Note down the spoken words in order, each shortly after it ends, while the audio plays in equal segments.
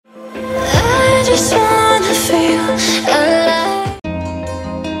just wanna feel alive.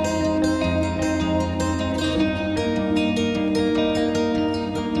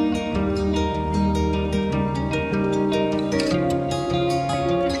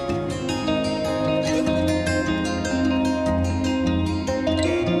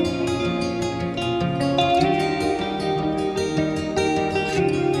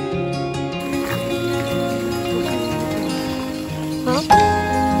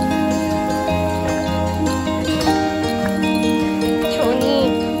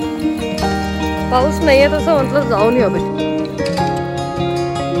 पाऊस नाही आहे तसं म्हटलं जाऊन या by.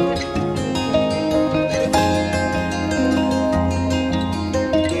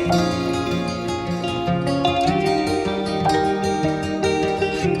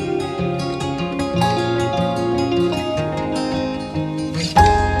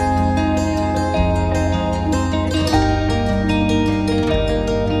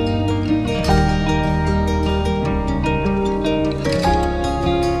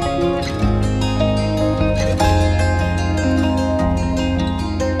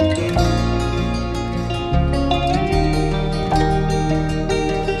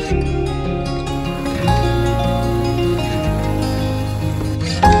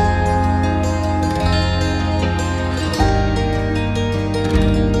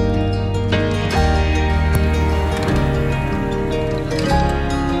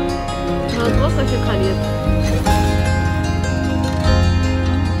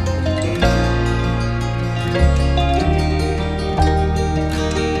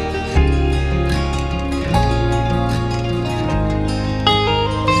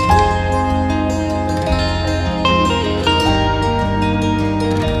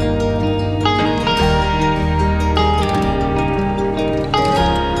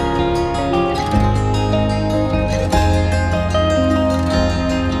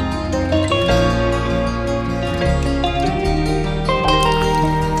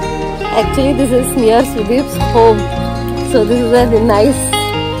 Actually, this is near Sudeep's home, so this is a nice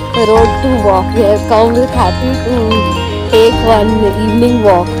road to walk. We have come with happy to take one evening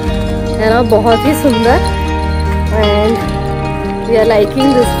walk. है ना, बहुत ही सुंदर, and we are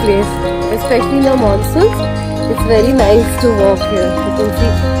liking this place, especially in the monsoons. It's very nice to walk here. You can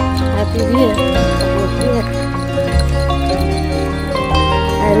see happy भी है,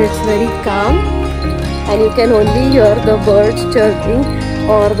 and it's very calm, and you can only hear the birds chirping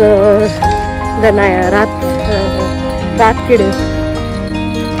or the rat kiddo,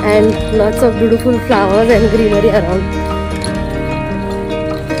 and lots of beautiful flowers and greenery around.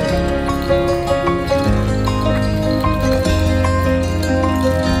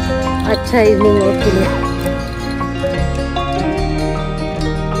 अच्छा evening walk के लिए.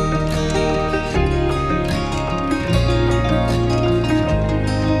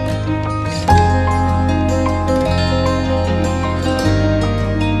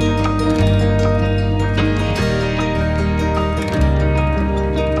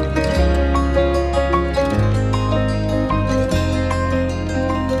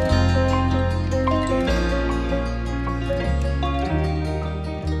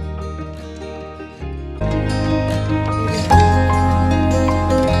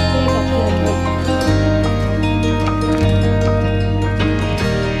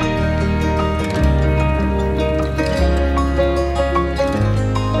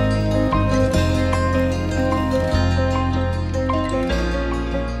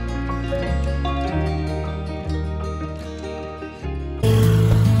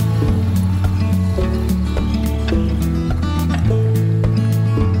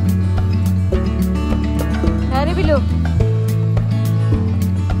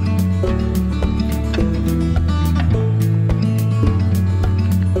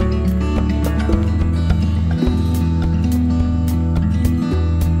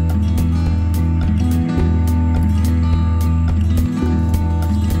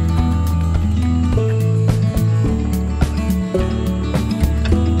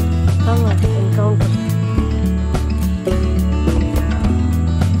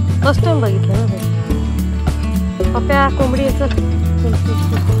 First time बघितलं ना ते. पप्या कोंबडी आहे चल.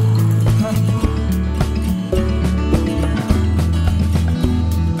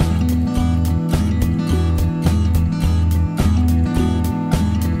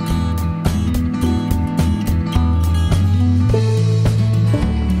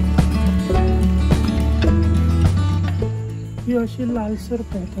 ही अशी लालसर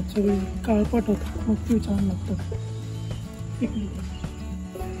पळतात सगळी काळपट होतात मग ती छान लागतात.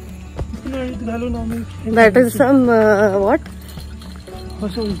 That is some what?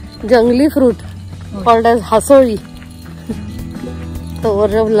 Hasoli. Jungli fruit called as hasoli. तो और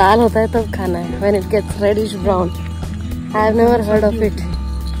जब लाल होता है तब खाना है, when it gets reddish brown. I have never heard of it.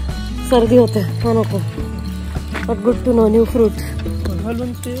 सर्दी होते हैं नको, but good to know new fruit.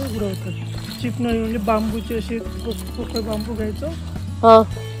 घालून ते उडवतात चिकन, म्हणजे बांबूचे असे पोकळ बांबू घ्यायचं, हा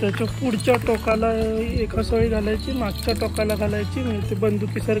त्याच्या पुढच्या टोकाला एका सळी घालायची, मागच्या टोकाला घालायची, म्हणजे ते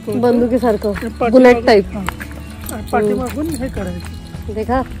बंदुकीसारखं बंदुकीसारखं बुलेट टाईप. पाठीमागून हे करायचं.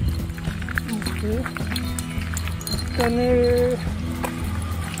 देखा त्याने